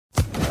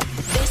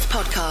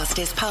podcast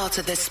is part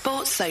of the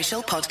Sports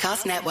Social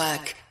Podcast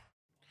Network.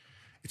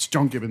 It's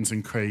John Gibbons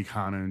and Craig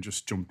Hannon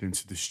just jumped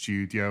into the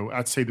studio.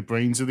 I'd say the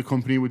brains of the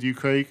company, would you,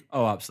 Craig?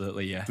 Oh,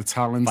 absolutely, yeah. The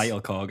talent.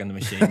 Vital cog in the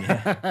machine,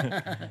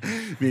 yeah.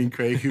 Me and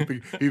Craig,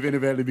 who've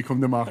inadvertently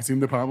become the marketing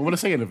department. When I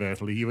say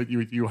inadvertently,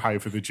 you were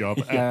hired for the job.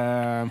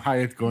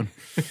 Hired gun.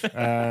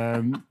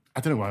 I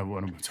don't know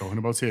what I'm talking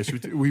about here.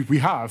 We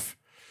have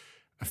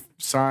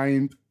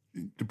signed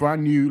the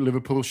brand new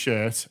Liverpool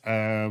shirt,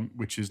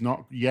 which is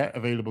not yet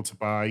available to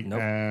buy.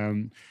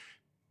 Nope.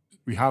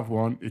 We have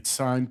one. It's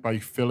signed by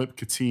Phil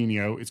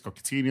Coutinho. It's got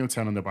Coutinho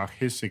 10 on the back,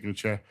 his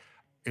signature.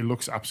 It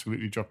looks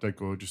absolutely drop dead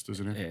gorgeous,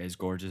 doesn't it? It is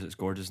gorgeous. It's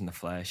gorgeous in the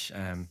flesh.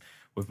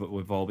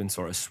 We've all been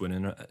sort of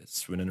swooning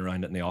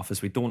around it in the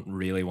office. We don't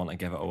really want to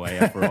give it away,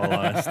 if we're all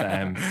honest.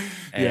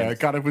 Yeah,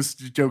 Gareth was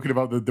joking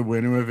about the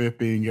winner of it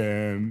being,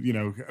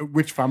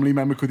 which family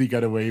member could he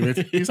get away with?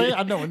 He's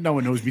like, no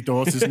one knows my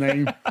daughter's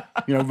name.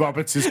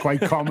 Roberts is quite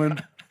common.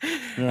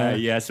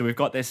 So we've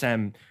got this.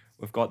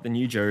 We've got the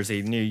new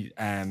jersey, new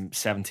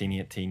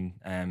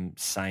 17-18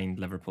 signed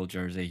Liverpool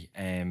jersey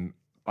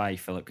by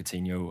Phil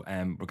Coutinho.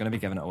 We're going to be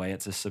giving it away.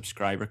 It's a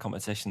subscriber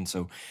competition,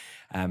 so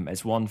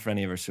it's one for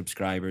any of our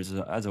subscribers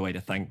as a way to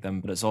thank them,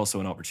 but it's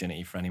also an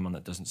opportunity for anyone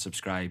that doesn't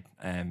subscribe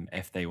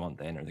if they want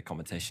to enter the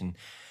competition.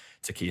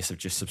 It's a case of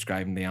just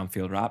subscribing to the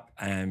Anfield Wrap.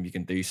 You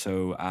can do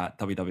so at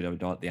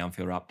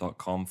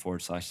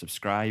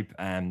www.theanfieldwrap.com/subscribe.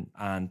 And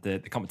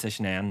the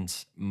competition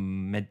ends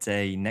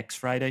midday next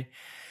Friday.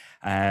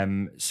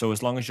 So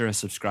as long as you're a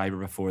subscriber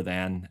before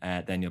then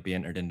you'll be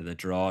entered into the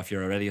draw. If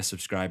you're already a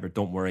subscriber,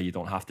 don't worry, you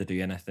don't have to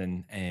do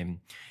anything.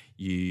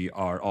 You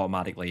are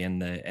automatically in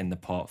the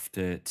pot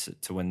to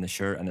win the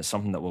shirt, and it's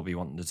something that we'll be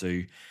wanting to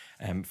do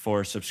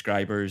for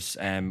subscribers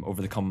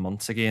over the coming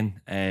months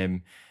again.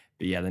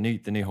 But yeah, the new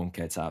home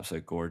kit's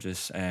absolutely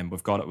gorgeous.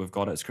 We've got it.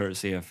 It's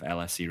courtesy of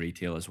LFC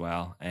Retail as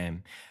well.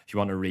 If you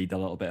want to read a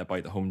little bit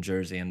about the home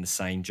jersey and the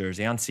signed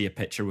jersey and see a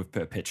picture, we've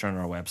put a picture on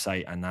our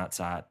website, and that's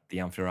at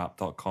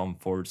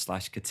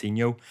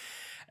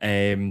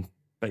theanfieldwrap.com/Coutinho.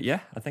 But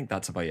yeah, I think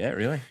that's about it,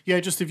 really. Yeah,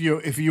 just if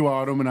you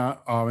are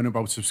and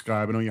about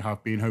subscribing, or you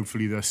have been,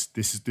 hopefully this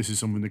is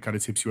something that kind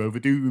of tips you over.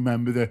 Do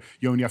remember that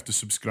you only have to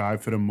subscribe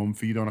for a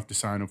month. You don't have to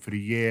sign up for a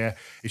year.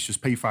 It's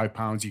just pay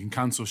 £5. You can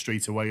cancel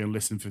straight away and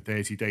listen for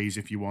 30 days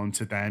if you want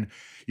to. Then,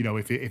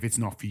 if it's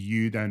not for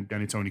you, then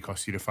it's only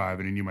cost you the £5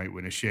 and you might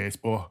win a shirt.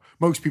 But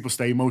most people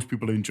stay. Most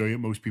people enjoy it.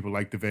 Most people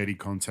like the varied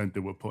content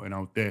that we're putting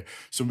out there.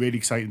 Some really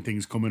exciting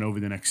things coming over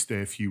the next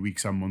few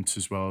weeks and months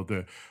as well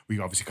that we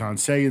obviously can't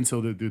say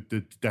until the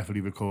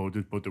definitely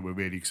recorded, but that we're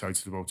really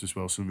excited about as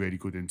well. Some really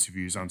good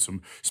interviews and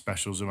some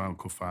specials around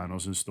cup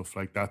finals and stuff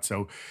like that.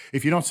 So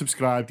if you're not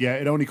subscribed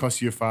yet, it only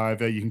costs you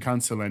 £5. You can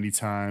cancel any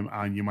time,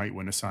 and you might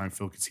win a signed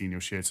Phil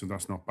Coutinho shirt, so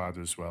that's not bad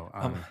as well.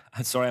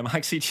 Sorry, I'm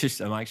actually just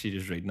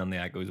reading on the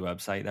Echo's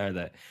website there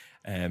that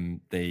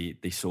they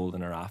sold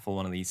in a raffle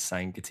one of these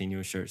signed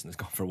Coutinho shirts, and it's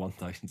gone for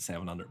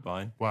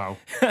 £1,700. Wow!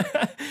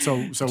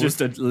 so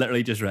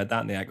literally just read that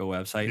on the Echo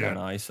website there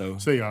now. So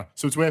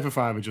it's worth a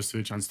 £5 just for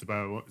a chance to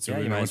buy it. Yeah,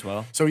 you might as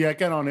well. So yeah,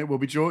 get on it. We'll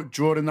be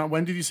drawing that.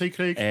 When did you say,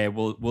 Craig?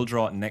 We'll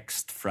draw it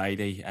next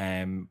Friday.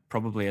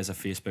 Probably as a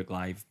Facebook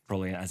Live,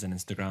 probably as an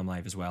Instagram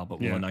Live as well. But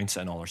we'll announce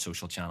it on all our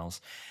social channels,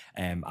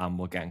 and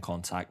we'll get in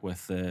contact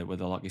with the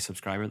lucky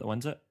subscriber that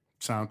wins it.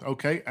 Sound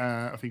okay.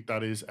 I think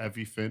that is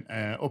everything.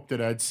 Up to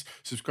Reds.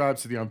 Subscribe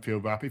to the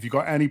Anfield Wrap. If you've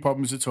got any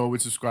problems at all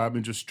with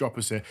subscribing, just drop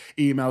us an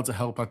email to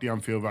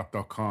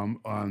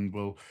help@theanfieldwrap.com, and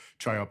we'll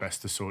try our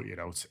best to sort it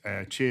out.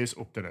 Cheers.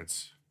 Up to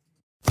Reds.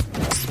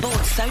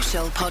 Sports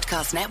Social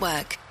Podcast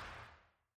Network.